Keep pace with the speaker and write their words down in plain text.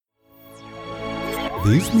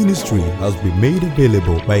This ministry has been made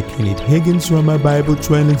available by Kenneth Hagin Rama Bible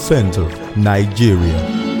Training Center, Nigeria.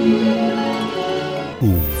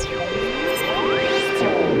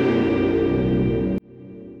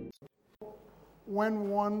 When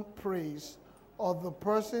one prays, or the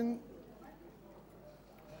person,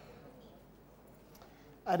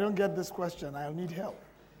 I don't get this question, I'll need help.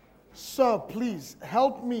 Sir, please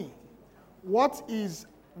help me. What is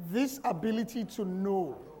this ability to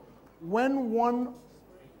know when one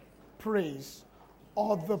prays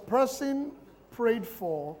or the person prayed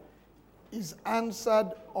for is answered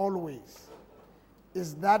always?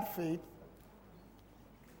 Is that faith?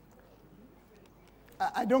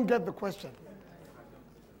 I don't get the question.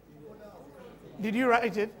 Did you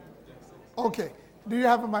write it? Okay. Do you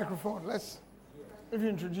have a microphone? If you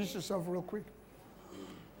introduce yourself real quick.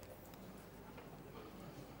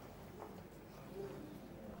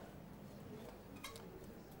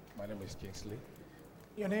 My name is Kingsley.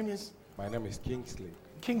 Your name is? My name is Kingsley.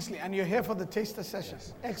 Kingsley, and you're here for the taster session.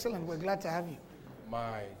 Yes. Excellent. We're glad to have you.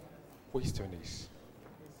 My question is,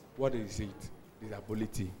 what is it, this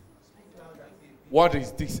ability? What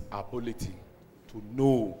is this ability to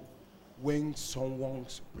know when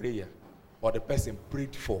someone's prayer or the person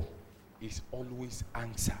prayed for is always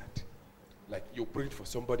answered? Like you prayed for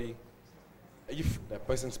somebody, if the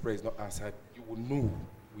person's prayer is not answered, you will know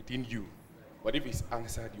within you. But if it's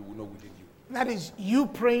answered, you will know within you. That is you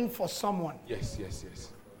praying for someone. Yes.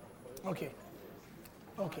 Okay.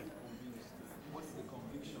 What's the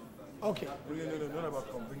conviction? Okay. No, not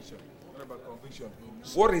about conviction.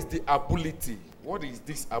 What is the ability? What is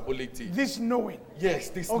this ability? This knowing. Yes,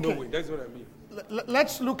 this Okay. knowing. That's what I mean.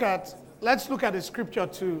 Let's look at a scripture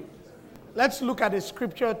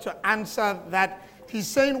to answer that. He's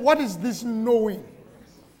saying, what is this knowing?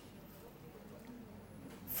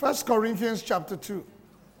 1 Corinthians chapter 2.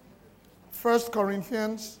 1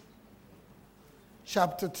 Corinthians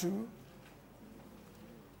chapter 2.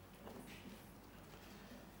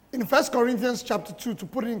 In 1 Corinthians chapter 2, to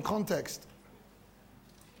put it in context.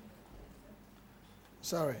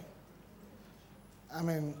 I'm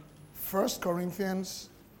in 1 Corinthians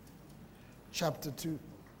chapter 2.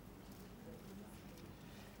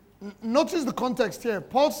 Notice the context here.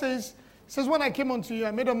 Paul says, when I came unto you,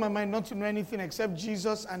 I made up my mind not to know anything except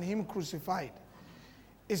Jesus and him crucified.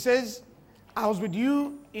 It says, I was with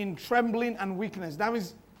you in trembling and weakness. That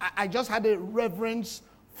means I just had a reverence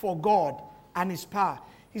for God and his power.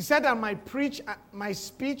 He said that my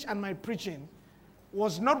speech and my preaching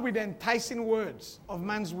was not with enticing words of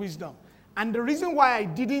man's wisdom. And the reason why I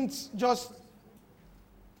didn't just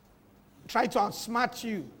try to outsmart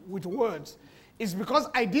you with words is because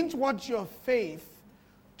I didn't want your faith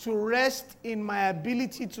to rest in my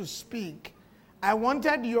ability to speak. I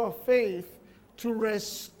wanted your faith to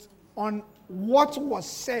rest on what was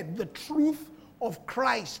said, the truth of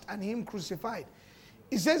Christ and him crucified.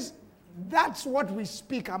 He says, that's what we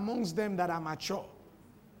speak amongst them that are mature.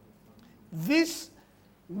 This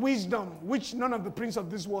wisdom, which none of the prince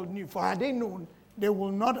of this world knew, for had they known, they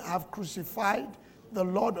will not have crucified the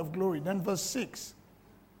Lord of glory. Then verse 6.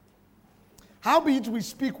 Howbeit we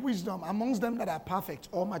speak wisdom amongst them that are perfect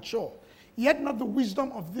or mature, yet not the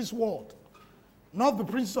wisdom of this world, not the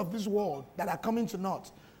princes of this world that are coming to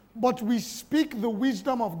naught. But we speak the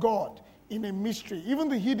wisdom of God in a mystery, even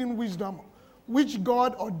the hidden wisdom, which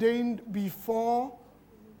God ordained before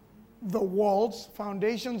the worlds,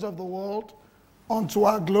 foundations of the world, unto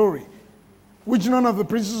our glory, which none of the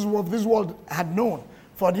princes of this world had known.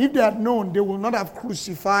 For if they had known, they would not have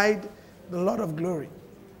crucified the Lord of glory.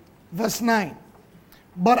 Verse 9.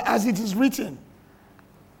 But as it is written,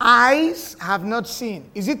 eyes have not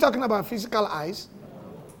seen. Is he talking about physical eyes?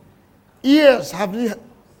 Ears have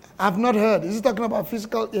not heard. Is he talking about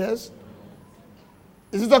physical ears?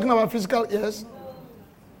 Is he talking about physical ears?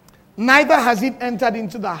 Neither has it entered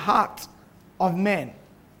into the heart of men.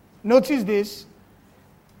 Notice this.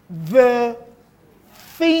 The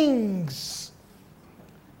things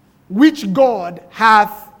which God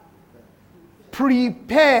hath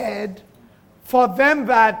prepared for them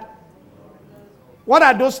that, what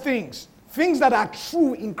are those things? Things that are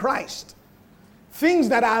true in Christ. Things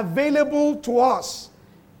that are available to us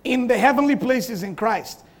in the heavenly places in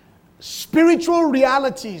Christ. Spiritual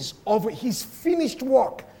realities of his finished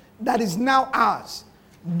work that is now ours.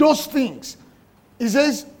 Those things. He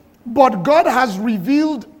says, but God has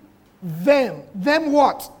revealed them. Them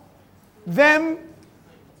what? Them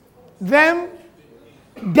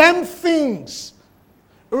things.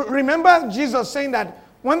 Remember Jesus saying that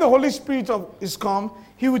when the Holy Spirit is come,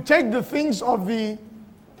 he would take the things of the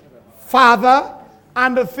Father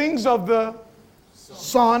and the things of the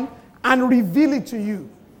Son and reveal it to you.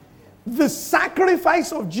 The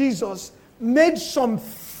sacrifice of Jesus made some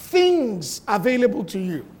things available to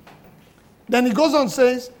you. Then he goes on and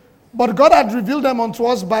says, but God had revealed them unto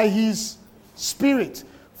us by his Spirit.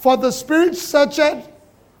 For the Spirit searcheth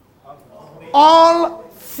all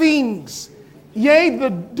things, yea, the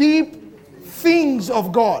deep things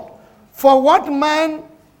of God. For what man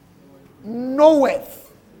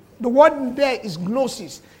knoweth, the word there is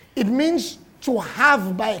gnosis. It means to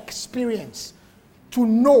have by experience, to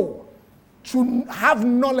know, to have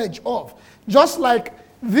knowledge of. Just like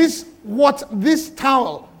this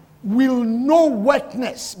towel will know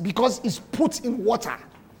wetness because it's put in water.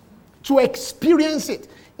 To experience it.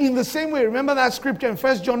 In the same way, remember that scripture in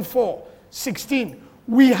 1 John 4:16.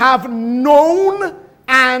 We have known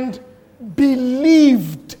and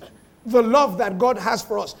believed the love that God has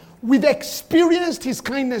for us. We've experienced his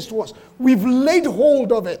kindness to us. We've laid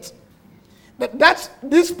hold of it. That's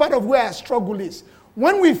this part of where our struggle is.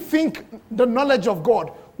 When we think the knowledge of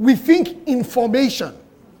God, we think information.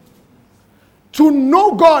 To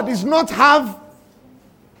know God is not have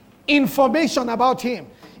information about him.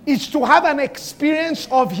 It's to have an experience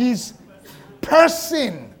of his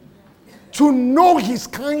person, to know his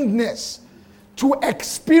kindness, to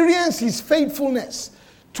experience his faithfulness,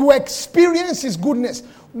 to experience his goodness.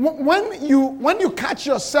 When you catch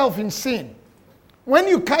yourself in sin, when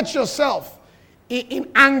you catch yourself in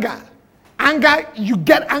anger, you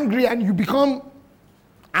get angry and you become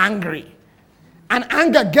angry. And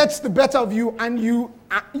anger gets the better of you and you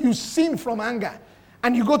sin from anger.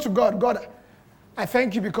 And you go to God, God, I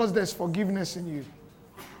thank you because there's forgiveness in you.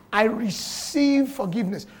 I receive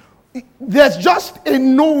forgiveness. There's just a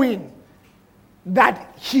knowing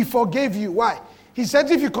that he forgave you. Why? He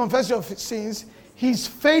said if you confess your sins, he's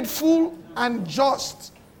faithful and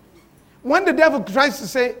just. When the devil tries to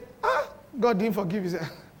say, God didn't forgive you,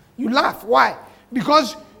 you laugh. Why?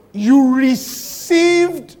 Because you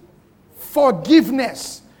received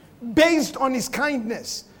forgiveness based on his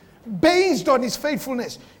kindness, based on his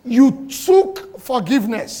faithfulness. You took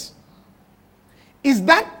forgiveness. Is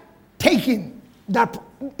that taking? That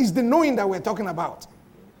is the knowing that we're talking about.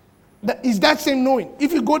 That is that same knowing.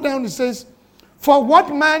 If you go down, it says, for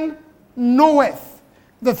what man knoweth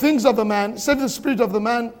the things of the man, save the spirit of the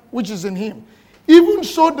man which is in him. Even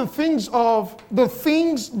so the things of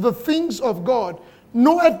God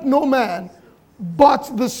knoweth no man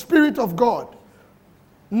but the Spirit of God.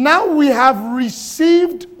 Now we have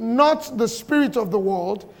received not the spirit of the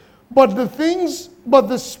world, but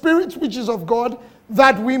the Spirit which is of God,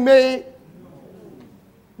 that we may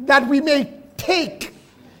take.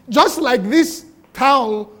 Just like this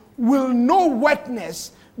towel will know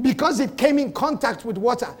wetness because it came in contact with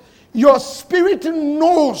water. Your spirit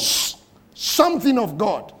knows something of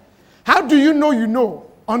God. How do you know you know?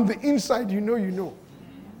 On the inside, you know.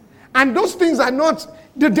 And those things are not,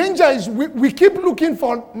 the danger is we keep looking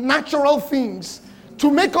for natural things to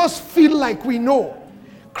make us feel like we know.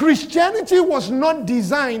 Christianity was not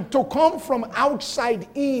designed to come from outside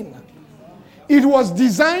in. It was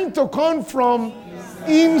designed to come from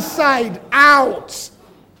inside out.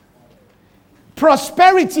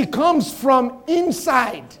 Prosperity comes from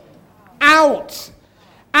inside out.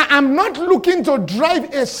 I'm not looking to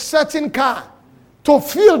drive a certain car to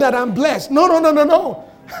feel that I'm blessed. No.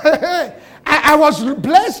 I was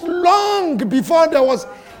blessed long before there was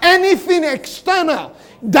anything external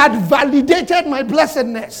that validated my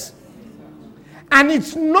blessedness. And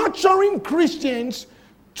it's nurturing Christians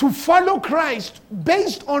to follow Christ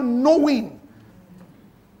based on knowing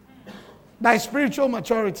by spiritual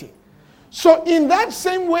maturity. So in that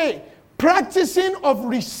same way, practicing of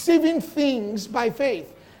receiving things by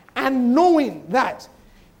faith and knowing that,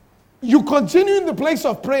 you continue in the place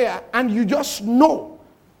of prayer and you just know.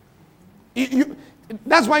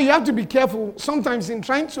 That's why you have to be careful. Sometimes in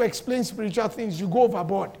trying to explain spiritual things, you go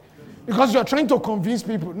overboard. Because you're trying to convince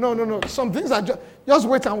people. No. Some things are just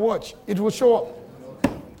wait and watch. It will show up.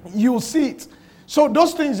 You'll see it. So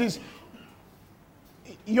those things is,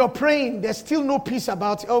 you're praying, there's still no peace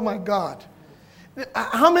about it. Oh my God.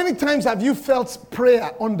 How many times have you felt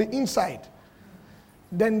prayer on the inside?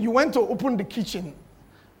 Then you went to open the kitchen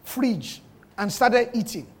fridge and started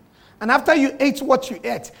eating. And after you ate what you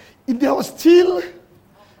ate, there was still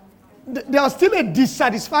a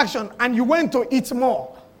dissatisfaction and you went to eat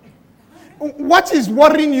more. What is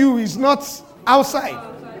worrying you is not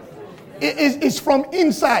outside. It's from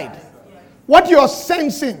inside. What you're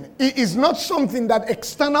sensing is not something that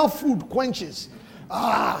external food quenches.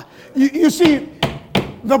 You see,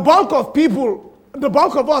 the bulk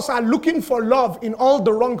of us are looking for love in all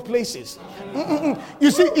the wrong places.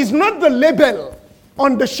 You see, it's not the label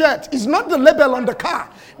on the shirt. It's not the label on the car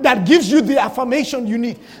that gives you the affirmation you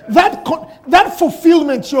need. That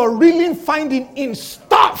fulfillment you're really finding in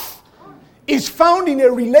stuff is found in a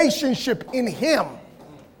relationship in Him.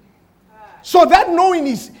 So that knowing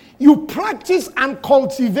is you practice and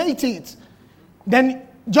cultivate it. Then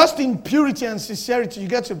just in purity and sincerity, you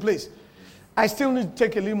get to a place. I still need to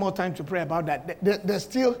take a little more time to pray about that. There's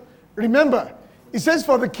still, remember, it says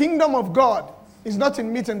for the kingdom of God is not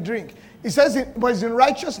in meat and drink. It says, but it's in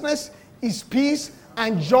righteousness, is peace,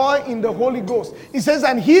 and joy in the Holy Ghost. It says,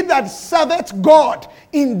 and he that serveth God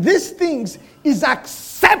in these things is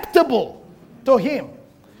acceptable to Him.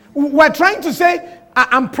 We're trying to say,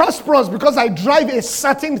 I'm prosperous because I drive a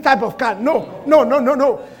certain type of car.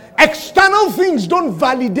 No. External things don't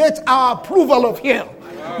validate our approval of Him.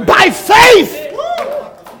 By faith.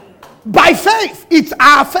 By faith. It's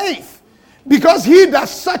our faith. Because He that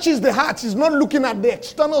searches the heart is not looking at the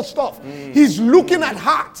external stuff. He's looking at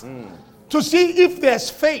heart to see if there's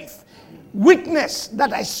faith. Witness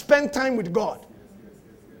that I spend time with God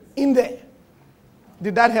in there.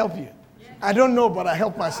 Did that help you? I don't know, but I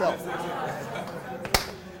helped myself.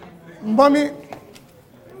 Mommy,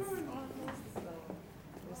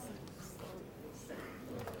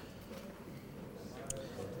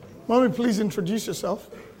 please introduce yourself.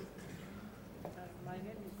 My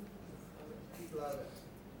name is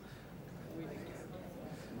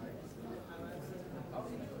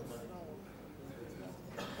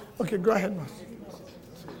Okay, go ahead, ma.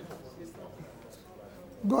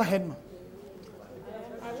 Go ahead, ma.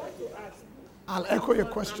 I want to ask. I'll echo your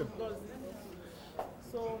question.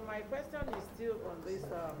 So my question is still on this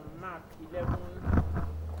Mark 11,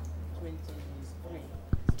 23.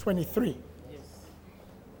 23. Yes.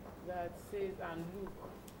 That says, and Luke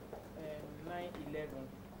 9:11.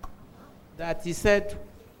 That he said,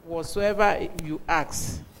 whatsoever you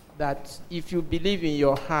ask, that if you believe in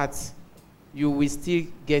your heart, you will still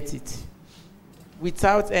get it,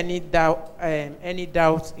 without any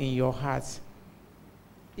doubt in your heart.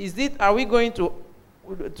 Are we going to?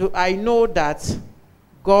 I know that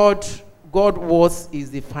God's words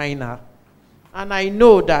is the final, and I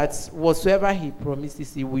know that whatsoever He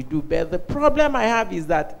promises, He will do. But the problem I have is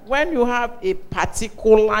that when you have a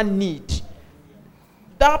particular need,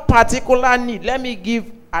 that particular need, let me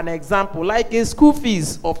give an example, like a school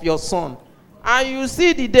fees of your son, and you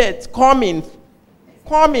see the debt coming,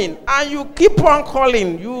 and you keep on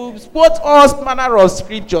calling, you quote all manner of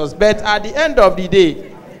scriptures, but at the end of the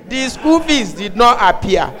day, the school fees did not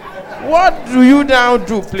appear. What do you now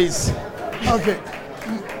do, please? Okay.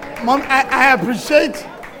 Mom, I appreciate.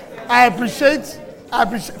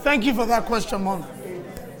 Thank you for that question, Mom.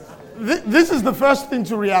 This is the first thing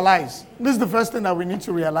to realize. This is the first thing that we need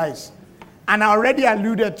to realize. And I already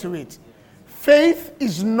alluded to it. Faith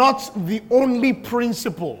is not the only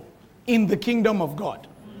principle in the kingdom of God.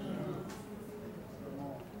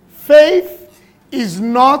 Faith is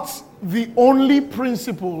not the only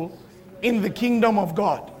principle in the kingdom of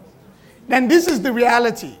God. Then this is the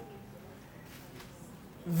reality.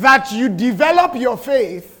 That you develop your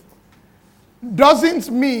faith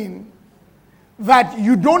doesn't mean that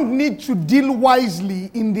you don't need to deal wisely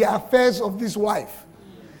in the affairs of this wife.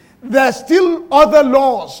 There are still other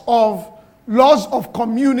laws of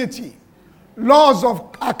community, laws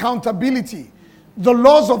of accountability, the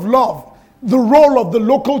laws of love, the role of the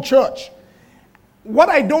local church. What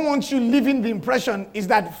I don't want you leaving the impression is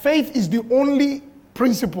that faith is the only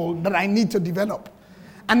principle that I need to develop.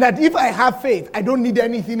 And that if I have faith, I don't need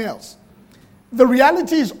anything else. The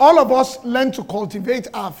reality is all of us learn to cultivate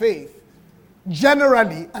our faith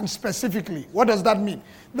generally and specifically. What does that mean?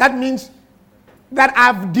 That means that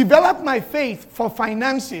I've developed my faith for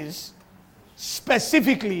finances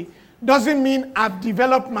specifically doesn't mean I've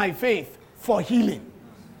developed my faith for healing.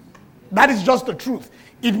 That is just the truth.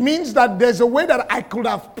 It means that there's a way that I could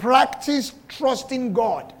have practiced trusting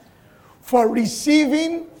God for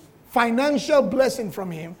receiving financial blessing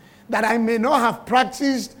from Him that I may not have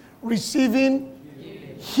practiced receiving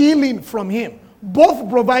healing from Him. Both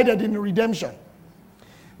provided in redemption.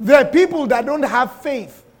 There are people that don't have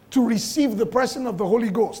faith to receive the person of the Holy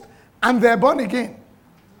Ghost, and they're born again.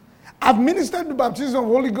 I've ministered the baptism of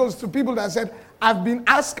the Holy Ghost to people that said, I've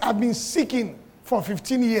been seeking for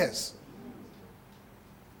 15 years.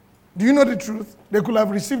 Do you know the truth? They could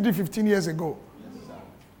have received it 15 years ago.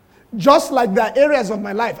 Just like the areas of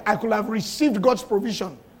my life, I could have received God's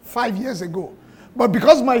provision 5 years ago. But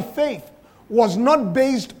because my faith was not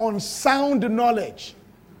based on sound knowledge,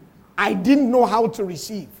 I didn't know how to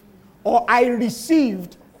receive. Or I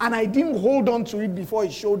received and I didn't hold on to it before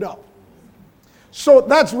it showed up. So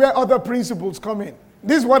that's where other principles come in.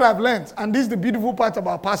 This is what I've learned, and this is the beautiful part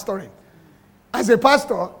about pastoring. As a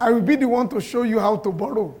pastor, I will be the one to show you how to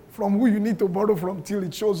borrow from who you need to borrow from till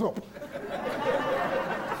it shows up.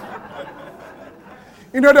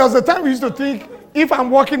 You know, there was a time we used to think, if I'm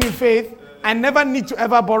walking in faith, I never need to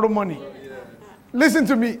ever borrow money. Listen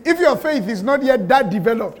to me. If your faith is not yet that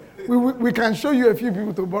developed, we can show you a few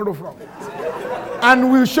people to borrow from.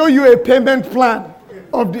 And we'll show you a payment plan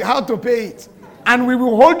of how to pay it. And we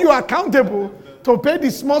will hold you accountable to pay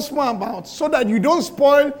the small amount so that you don't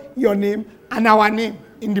spoil your name and our name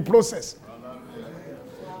in the process.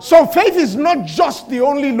 So faith is not just the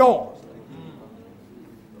only law.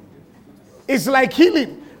 It's like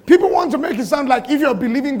healing. People want to make it sound like if you're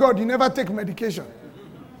believing God, you never take medication.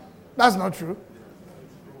 That's not true.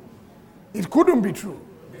 It couldn't be true.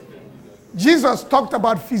 Jesus talked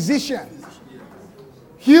about physician.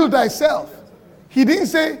 Heal thyself. He didn't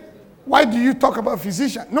say, why do you talk about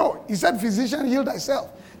physician? No, he said physician, heal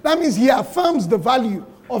thyself. That means he affirms the value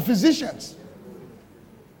of physicians.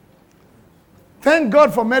 Thank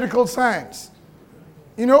God for medical science.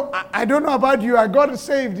 You know, I don't know about you, I got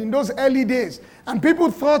saved in those early days. And people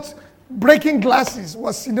thought breaking glasses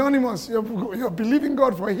was synonymous. You're believing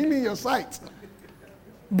God for healing your sight.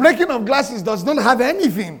 Breaking of glasses does not have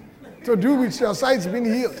anything to do with your sight being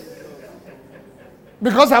healed.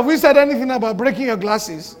 Because have we said anything about breaking your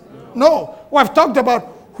glasses? No. We've talked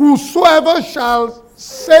about whosoever shall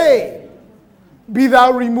say, be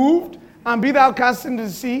thou removed, and be thou cast into the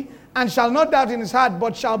sea, and shall not doubt in his heart,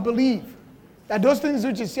 but shall believe that those things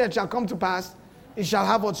which he said shall come to pass, he shall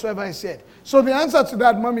have whatsoever he said. So the answer to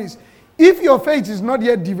that, Mommy, is if your faith is not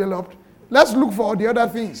yet developed, let's look for the other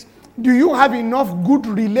things. Do you have enough good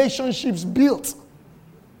relationships built?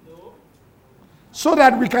 So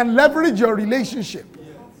that we can leverage your relationship.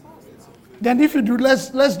 Then if you do,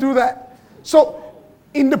 let's do that. So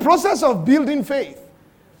in the process of building faith,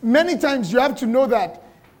 many times you have to know that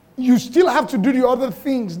you still have to do the other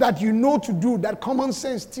things that you know to do, that common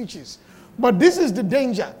sense teaches. But this is the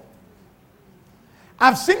danger.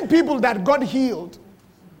 I've seen people that got healed.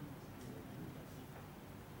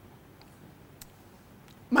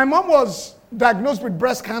 My mom was diagnosed with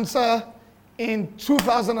breast cancer in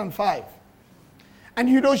 2005. And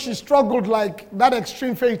you know, she struggled like that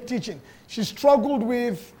extreme faith teaching. She struggled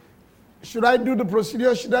with, should I do the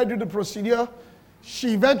procedure? Should I do the procedure?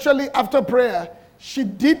 She eventually, after prayer, she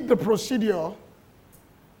did the procedure,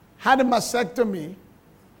 had a mastectomy,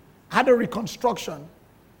 had a reconstruction,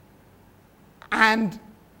 and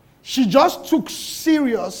she just took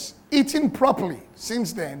serious eating properly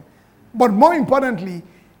since then. But more importantly,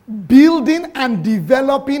 building and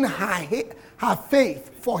developing her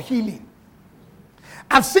faith for healing.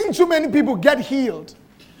 I've seen too many people get healed,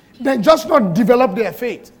 then just not develop their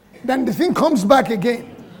faith. Then the thing comes back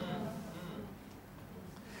again.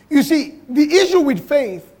 You see, the issue with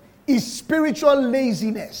faith is spiritual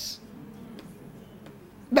laziness.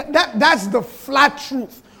 That's the flat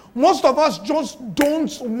truth. Most of us just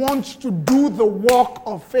don't want to do the work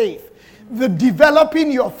of faith. The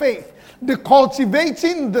developing your faith, the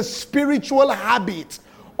cultivating the spiritual habit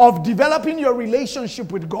of developing your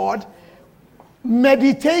relationship with God,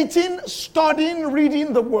 meditating, studying,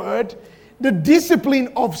 reading the word, the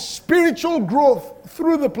discipline of spiritual growth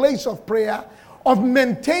through the place of prayer, of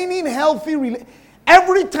maintaining healthy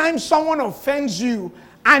every time someone offends you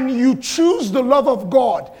and you choose the love of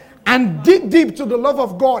God and dig deep to the love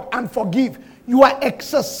of God and forgive, you are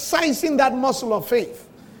exercising that muscle of faith.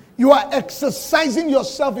 You are exercising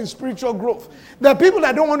yourself in spiritual growth. There are people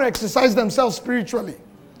that don't want to exercise themselves spiritually.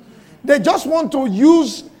 They just want to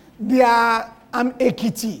use their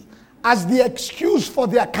ekiti as the excuse for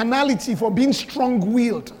their carnality, for being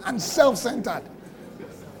strong-willed and self-centered.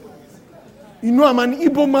 You know, I'm an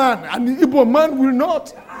Igbo man, and the Igbo man will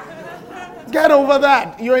not. Get over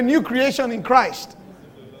that. You're a new creation in Christ.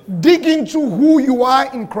 Dig into who you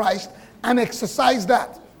are in Christ and exercise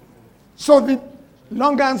that. So the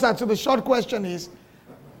long answer to the short question is,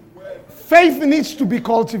 faith needs to be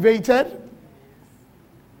cultivated,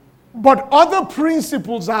 but other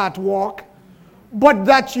principles are at work, but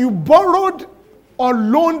that you borrowed or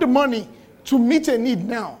loaned money to meet a need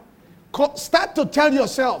now. Start to tell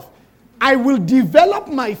yourself, I will develop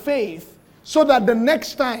my faith so that the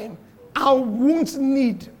next time I won't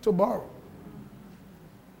need to borrow.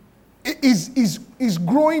 Is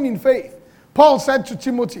growing in faith. Paul said to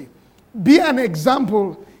Timothy, be an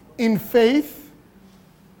example in faith,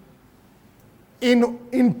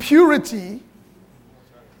 in purity,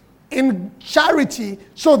 in charity.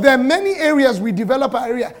 So there are many areas we develop our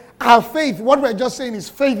area. Our faith, what we're just saying is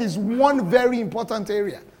faith is one very important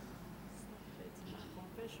area.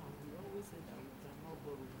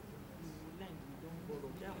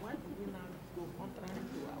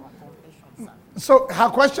 So her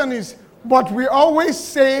question is, but we always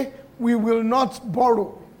say we will not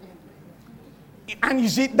borrow. And you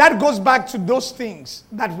see, that goes back to those things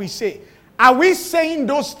that we say. Are we saying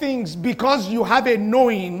those things because you have a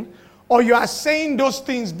knowing, or you are saying those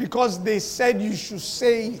things because they said you should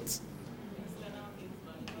say it?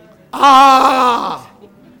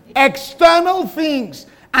 External things.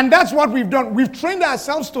 And that's what we've done. We've trained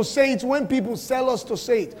ourselves to say it when people tell us to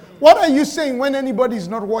say it. What are you saying when anybody is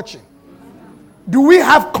not watching? Do we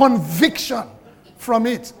have conviction from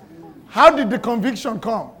it? How did the conviction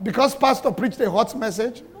come? Because pastor preached a hot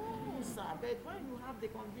message? No, sir. But when you have the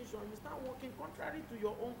conviction, you start working contrary to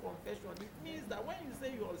your own confession. It means that when you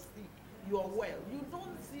say you're sick, you're well. You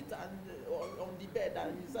don't sit on the bed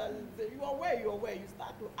and you say, you are well, you're well. You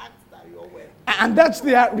start to act that you're well. And that's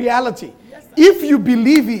the reality. Yes, sir. If you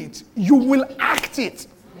believe it, you will act it.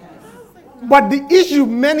 But the issue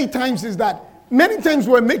many times is that many times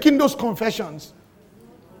we're making those confessions.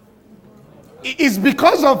 It's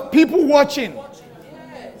because of people watching.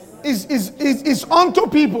 It's unto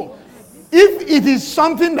people. If it is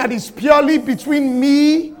something that is purely between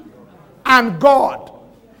me and God,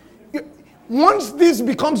 once this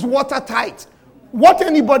becomes watertight, what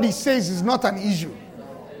anybody says is not an issue.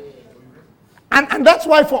 And that's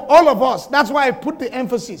why for all of us, that's why I put the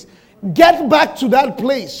emphasis. Get back to that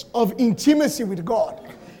place of intimacy with God.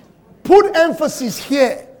 Put emphasis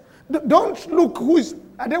here. Don't look who is...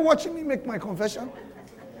 Are they watching me make my confession?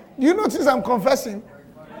 Do you notice I'm confessing?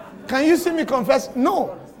 Can you see me confess?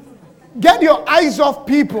 No. Get your eyes off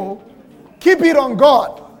people. Keep it on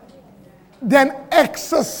God. Then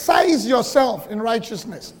exercise yourself in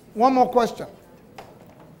righteousness. One more question.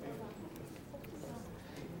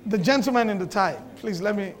 The gentleman in the tie. Please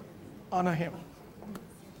let me honor him.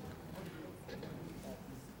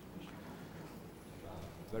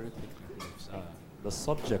 Very quickly, please. The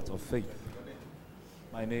subject of faith.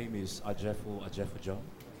 My name is Ajefo John.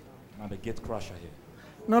 I'm a gate crusher here.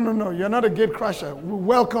 No. You're not a gate crusher. We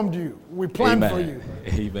welcomed you. We planned for you.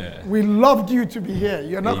 Amen. We loved you to be here.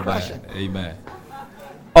 You're not Amen. crashing. Amen.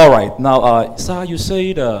 All right. Now, sir, you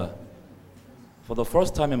said for the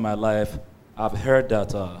first time in my life, I've heard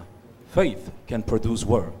that faith can produce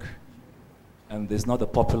work. And there's not a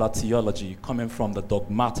popular theology coming from the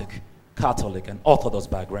dogmatic, Catholic, and Orthodox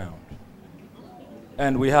background.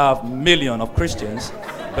 And we have millions of Christians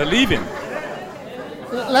believing.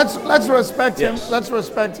 Let's respect him. Yes. Let's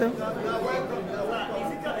respect him.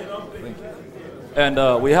 Thank you.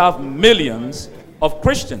 And we have millions of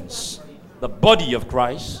Christians, the body of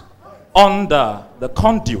Christ, under the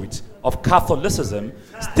conduit of Catholicism,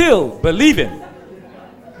 still believing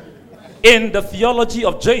in the theology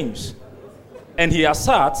of James. And he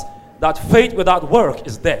asserts that faith without work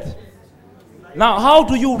is dead. Now, how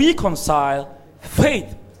do you reconcile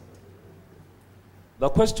faith? The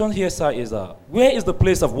question here, sir, is where is the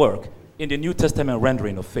place of work in the New Testament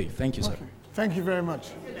rendering of faith? Thank you, sir. Okay. Thank you very much.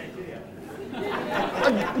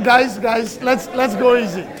 Guys, let's go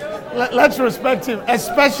easy. Let's respect him,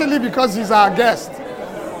 especially because he's our guest.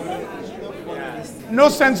 No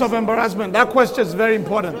sense of embarrassment. That question is very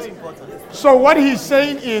important. So what he's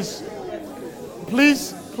saying is,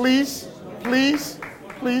 please.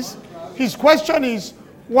 His question is,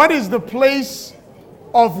 what is the place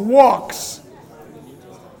of works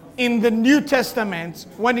in the New Testament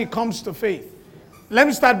when it comes to faith? Let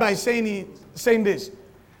me start by saying this.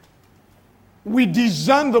 We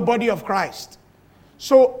discern the body of Christ.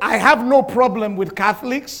 So I have no problem with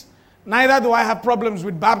Catholics. Neither do I have problems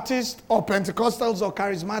with Baptists or Pentecostals or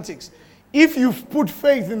Charismatics. If you've put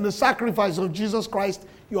faith in the sacrifice of Jesus Christ,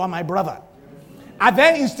 you are my brother. Are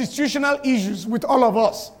there institutional issues with all of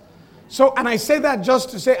us? So, and I say that just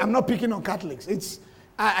to say I'm not picking on Catholics.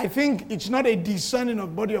 I think it's not a discerning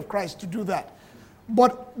of body of Christ to do that.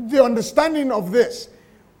 But the understanding of this,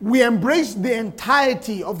 we embrace the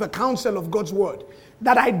entirety of the counsel of God's word.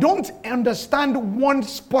 That I don't understand one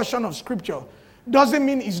portion of scripture doesn't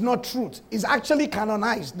mean it's not truth. It's actually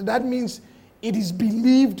canonized. That means it is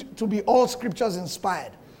believed to be all scriptures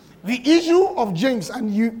inspired. The issue of James,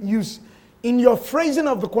 and you in your phrasing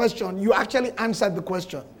of the question, you actually answered the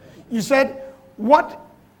question. You said, what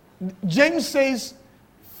James says,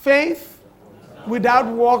 faith without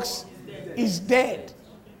works is dead.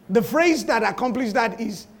 The phrase that accomplishes that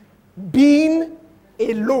is being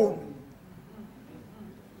alone.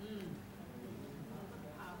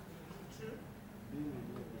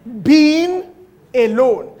 Being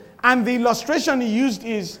alone. And the illustration he used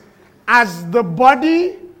is, as the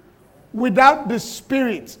body without the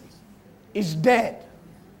spirit is dead,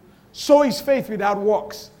 so is faith without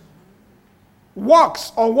works.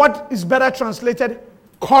 works, or what is better translated,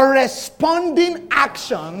 corresponding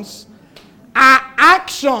actions, are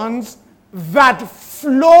actions that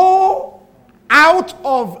flow out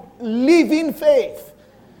of living faith.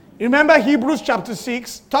 Remember, Hebrews chapter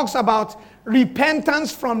 6 talks about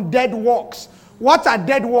repentance from dead works. What are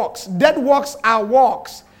dead works? Dead works are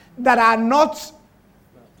works that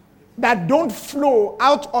don't flow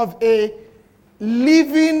out of a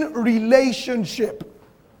living relationship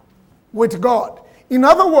with God. In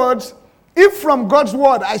other words, if from God's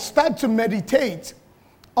word I start to meditate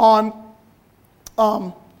on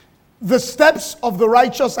the steps of the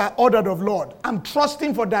righteous are ordered of Lord, I'm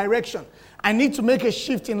trusting for direction. I need to make a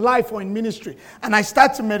shift in life or in ministry, and I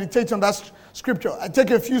start to meditate on that scripture. I take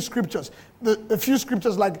a few scriptures, a few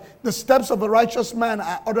scriptures like the steps of a righteous man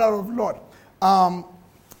are ordered of Lord.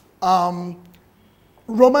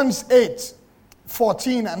 Romans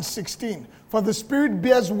 8:14 and 16. For the Spirit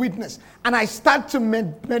bears witness. And I start to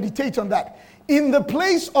meditate on that. In the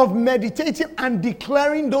place of meditating and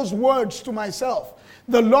declaring those words to myself,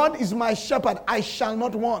 the Lord is my shepherd, I shall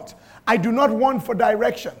not want. I do not want for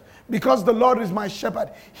direction. Because the Lord is my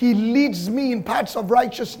shepherd, he leads me in paths of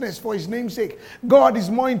righteousness for his name's sake. God is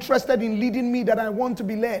more interested in leading me than I want to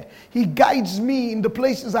be led. He guides me in the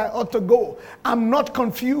places I ought to go. I'm not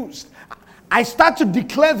confused. I start to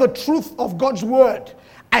declare the truth of God's word.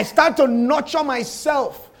 I start to nurture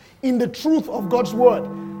myself in the truth of God's word.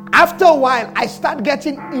 After a while, I start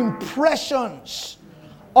getting impressions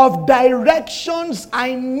of directions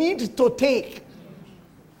I need to take.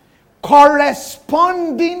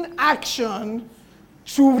 Corresponding action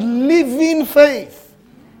to living faith.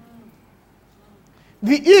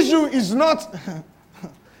 The issue is not...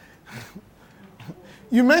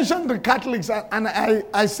 You mentioned the Catholics, and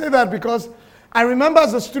I say that because I remember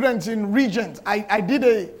as a student in Regent, I did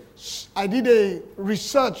a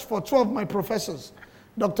research for 2 of my professors,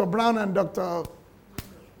 Dr. Brown and Dr.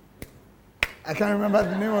 I can't remember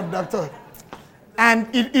the name of the doctor. And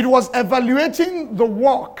it was evaluating the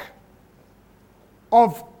work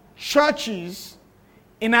of churches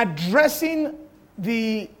in addressing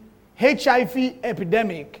the HIV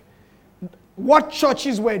epidemic, what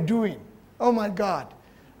churches were doing. Oh my God.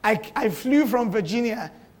 I flew from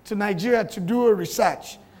Virginia to Nigeria to do a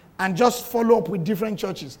research and just follow up with different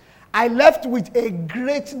churches. I left with a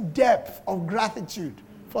great depth of gratitude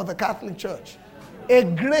for the Catholic Church. A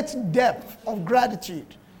great depth of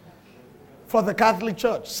gratitude for the Catholic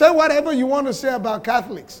Church. Say whatever you want to say about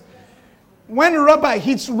Catholics. When rubber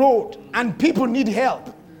hits road and people need help,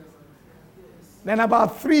 then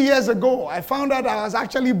about 3 years ago, I found out I was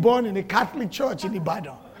actually born in a Catholic church in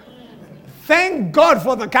Ibadan. Thank God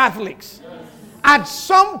for the Catholics. At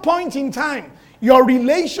some point in time, your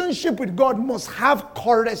relationship with God must have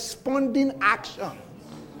corresponding action.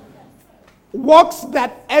 Works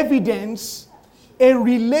that evidence a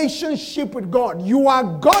relationship with God. You are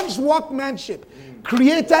God's workmanship,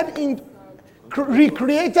 recreated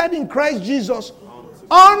in Christ Jesus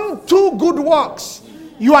unto good works.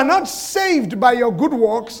 You are not saved by your good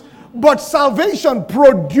works, but salvation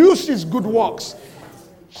produces good works.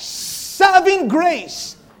 Serving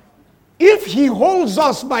grace. If he holds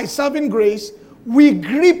us by serving grace, we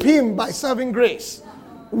grip him by serving grace.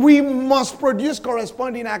 We must produce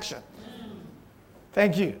corresponding action.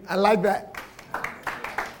 Thank you. I like that.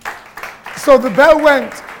 So the bell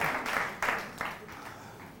went.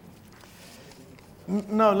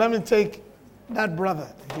 No, let me take that brother.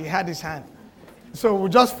 He had his hand. So we'll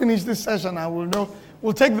just finish this session and we'll know.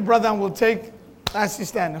 We'll take the brother and we'll take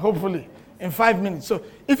assistant, hopefully, in 5 minutes. So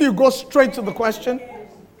if you go straight to the question.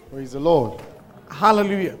 Praise the Lord.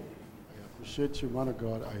 Hallelujah. I appreciate you, man of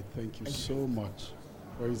God. I thank you so much.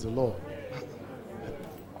 Praise the Lord.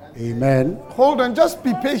 Amen. Hold on, just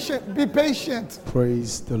be patient. Be patient.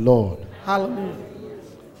 Praise the Lord. Hallelujah.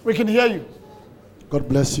 We can hear you. God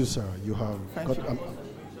bless you, sir. You have. Thank God,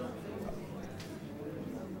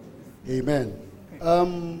 you. Amen.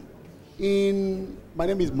 My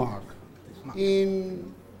name is Mark.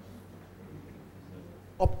 In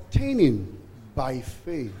obtaining by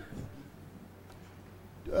faith,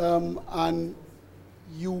 and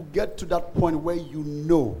you get to that point where you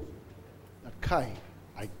know that, Kai,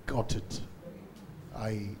 I got it.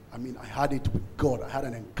 I had it with God. I had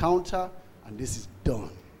an encounter, and this is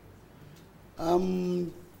done.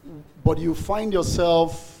 But you find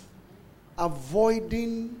yourself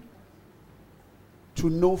avoiding to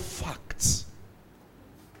know facts.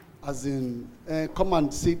 As in, come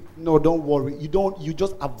and say, no, don't worry. You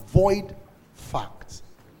just avoid facts.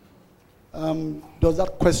 Does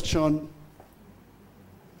that question,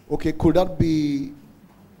 okay, could that be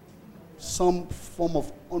some form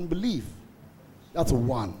of unbelief? That's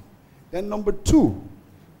one. Then number two,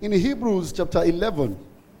 in Hebrews chapter 11,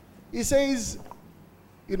 he says,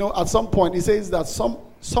 at some point, he says that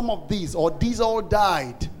some of these, or these all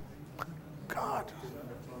died God.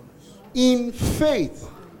 in faith,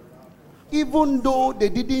 even though they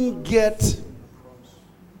didn't get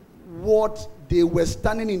what they were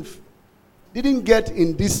standing in, didn't get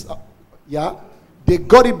in this, they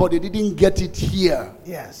got it, but they didn't get it here.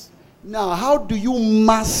 Yes. Now, how do you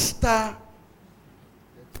master,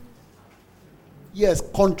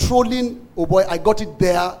 controlling, oh boy, I got it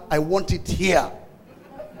there, I want it here.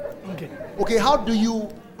 Okay, how do you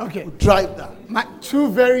drive that? My two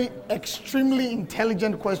very extremely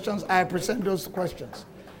intelligent questions. I present those questions.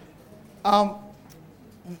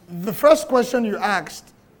 The first question you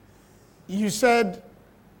asked, you said,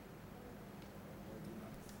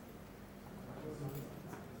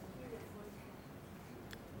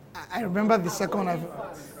 I remember the second one,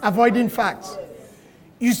 avoiding facts.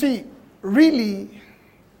 You see, really,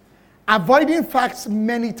 avoiding facts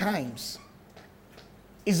many times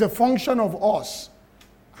is a function of us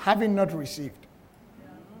having not received.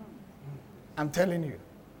 I'm telling you.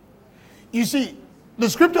 You see, the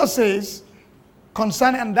scripture says,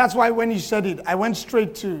 concerning, and that's why when you said it, I went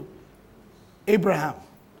straight to Abraham.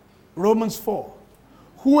 Romans 4.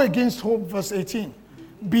 Who against hope, verse 18,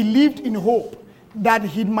 believed in hope that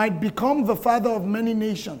he might become the father of many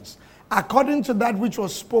nations, according to that which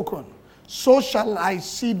was spoken, so shall thy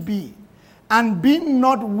seed be. And being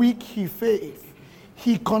not weak, he faith.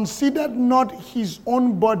 He considered not his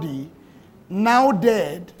own body, now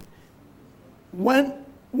dead,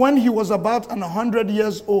 when he was about 100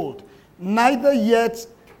 years old, neither yet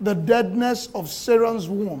the deadness of Sarah's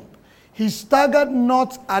womb. He staggered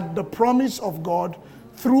not at the promise of God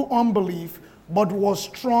through unbelief, but was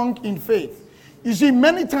strong in faith. You see,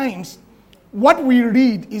 many times, what we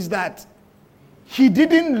read is that he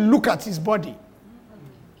didn't look at his body.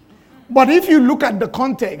 But if you look at the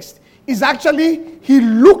context, it's actually, he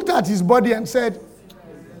looked at his body and said,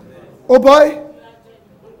 oh boy,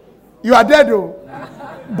 you are dead, oh.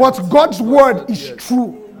 But God's word is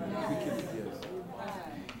true.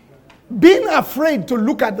 Being afraid to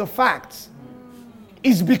look at the facts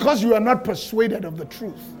is because you are not persuaded of the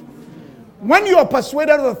truth. When you are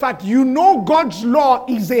persuaded of the fact, you know God's law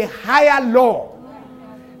is a higher law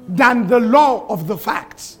than the law of the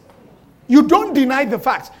facts. You don't deny the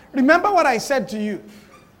facts. Remember what I said to you.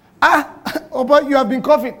 Oh boy, you have been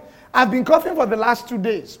coughing. I've been coughing for the last 2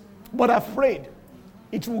 days, but afraid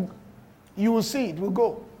you will see it will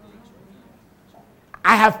go.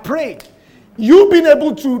 I have prayed. You've been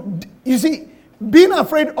able to, you see, being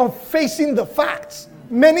afraid of facing the facts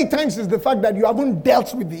many times is the fact that you haven't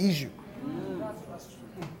dealt with the issue.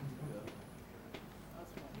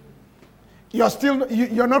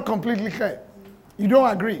 You're not completely clear. You don't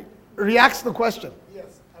agree. Reacts the question.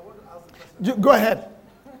 Yes, I want to ask the question. Go ahead.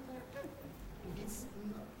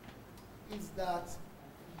 It's that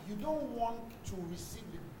you don't want to receive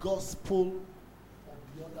the gospel of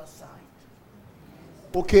the other side.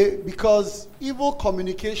 Okay, because evil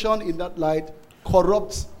communication in that light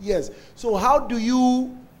corrupts, yes. So how do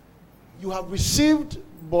you have received,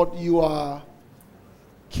 but you are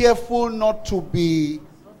careful not to be,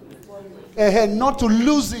 not to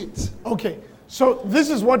lose it. Okay, so this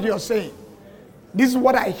is what you're saying. This is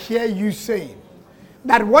what I hear you saying.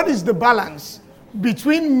 That what is the balance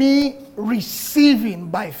between me receiving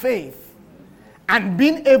by faith and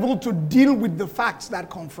being able to deal with the facts that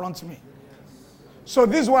confront me? So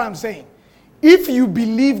this is what I'm saying. If you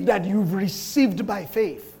believe that you've received by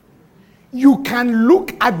faith, you can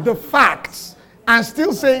look at the facts and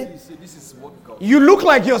still say, you look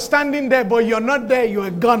like you're standing there, but you're not there, you're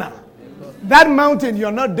a gunner. That mountain,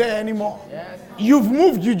 you're not there anymore. You've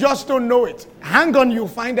moved, you just don't know it. Hang on, you'll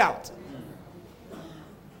find out.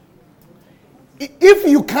 If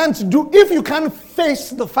you can't face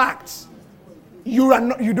the facts,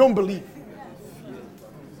 you don't believe.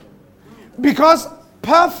 Because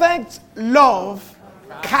perfect love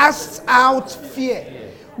casts out fear.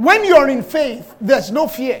 When you're in faith, there's no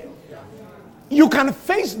fear. You can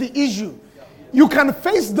face the issue. You can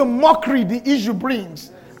face the mockery the issue brings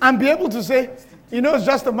and be able to say, it's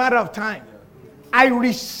just a matter of time. I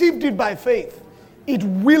received it by faith. It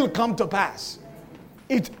will come to pass.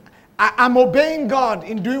 I'm obeying God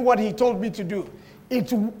in doing what He told me to do.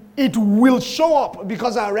 It will show up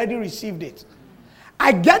because I already received it.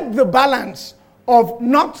 I get the balance of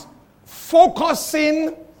not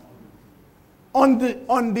focusing on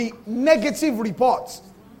the negative reports.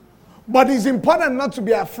 But it's important not to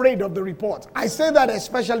be afraid of the report. I say that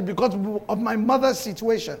especially because of my mother's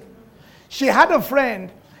situation. She had a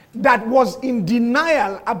friend that was in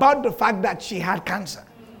denial about the fact that she had cancer.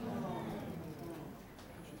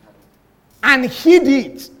 And hid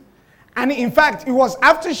it. And in fact, it was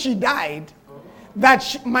after she died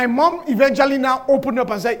that my mom eventually now opened up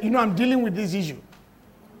and said, I'm dealing with this issue.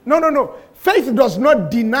 No. Faith does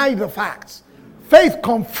not deny the facts. Faith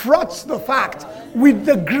confronts the fact with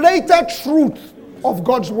the greater truth of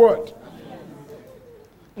God's word.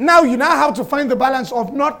 Now you now have to find the balance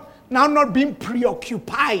of not being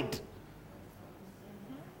preoccupied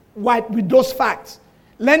with those facts.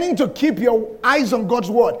 Learning to keep your eyes on God's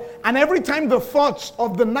word. And every time the thoughts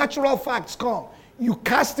of the natural facts come, you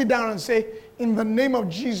cast it down and say, in the name of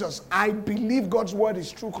Jesus, I believe God's word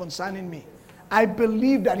is true concerning me. I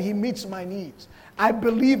believe that he meets my needs. I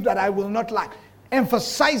believe that I will not lack.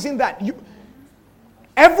 Emphasizing that.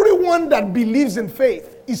 Everyone that believes in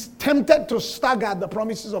faith is tempted to stagger at the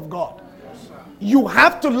promises of God. You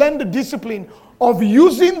have to learn the discipline of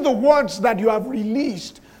using the words that you have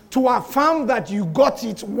released to affirm that you got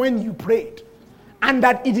it when you prayed. And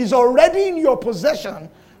that it is already in your possession,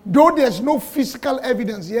 though there's no physical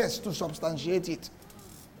evidence, yes, to substantiate it.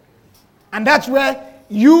 And that's where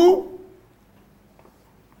you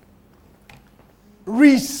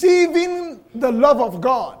receiving the love of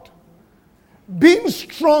God, being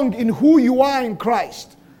strong in who you are in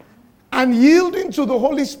Christ, and yielding to the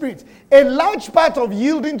Holy Spirit. A large part of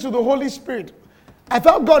yielding to the Holy Spirit, I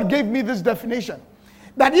thought God gave me this definition.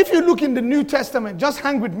 That if you look in the New Testament, just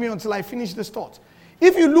hang with me until I finish this thought.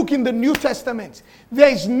 If you look in the New Testament, there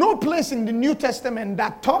is no place in the New Testament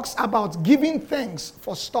that talks about giving thanks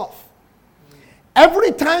for stuff.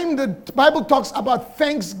 Every time the Bible talks about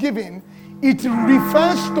thanksgiving, it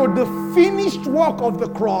refers to the finished work of the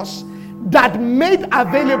cross that made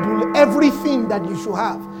available everything that you should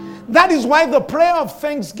have. That is why the prayer of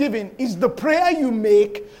thanksgiving is the prayer you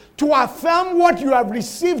make to affirm what you have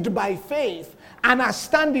received by faith and are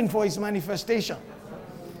standing for his manifestation.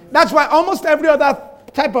 That's why almost every other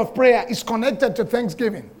type of prayer is connected to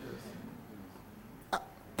thanksgiving.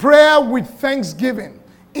 Prayer with thanksgiving,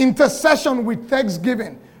 intercession with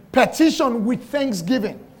thanksgiving, petition with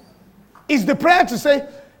thanksgiving. Is the prayer to say,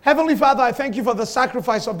 Heavenly Father, I thank you for the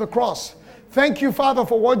sacrifice of the cross. Thank you, Father,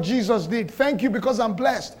 for what Jesus did. Thank you because I'm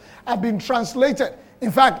blessed. I've been translated.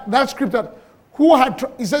 In fact, that scripture,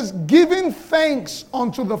 it says, giving thanks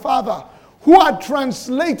unto the Father, who had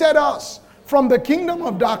translated us from the kingdom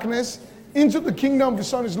of darkness into the kingdom of his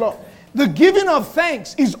Son, his love. The giving of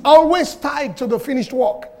thanks is always tied to the finished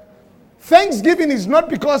work. Thanksgiving is not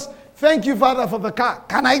because, thank you, Father, for the car.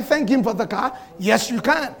 Can I thank him for the car? Yes, you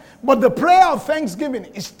can. But the prayer of thanksgiving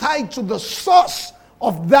is tied to the source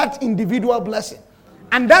of that individual blessing.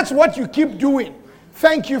 And that's what you keep doing.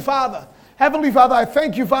 Thank you, Father. Heavenly Father, I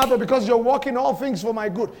thank you, Father, because you're working all things for my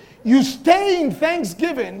good. You stay in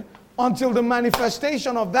thanksgiving until the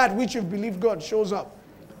manifestation of that which you believe God shows up.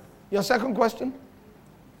 Your second question?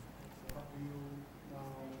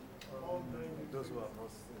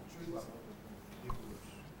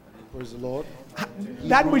 Praise the Lord.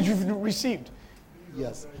 That which you've received.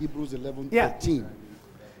 Yes, Hebrews 11:13. Yeah. Hebrews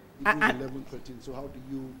 11:13. So how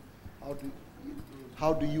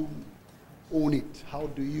do you own it? How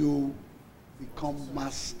do you become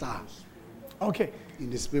master? Okay. In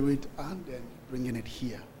the spirit and then bringing it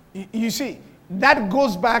here. You see, that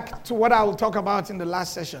goes back to what I will talk about in the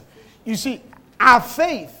last session. You see, our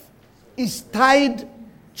faith is tied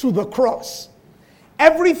to the cross.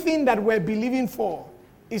 Everything that we're believing for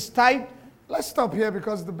is tied. Let's stop here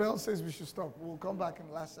because the bell says we should stop. We'll come back in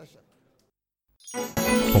the last session.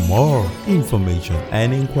 For more information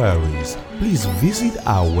and inquiries, please visit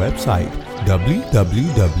our website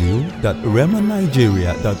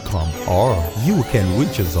www.remanigeria.com, or you can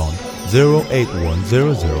reach us on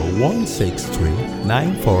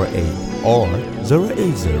 08100163948 or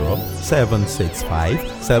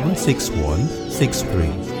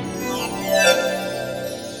 080-765-76163.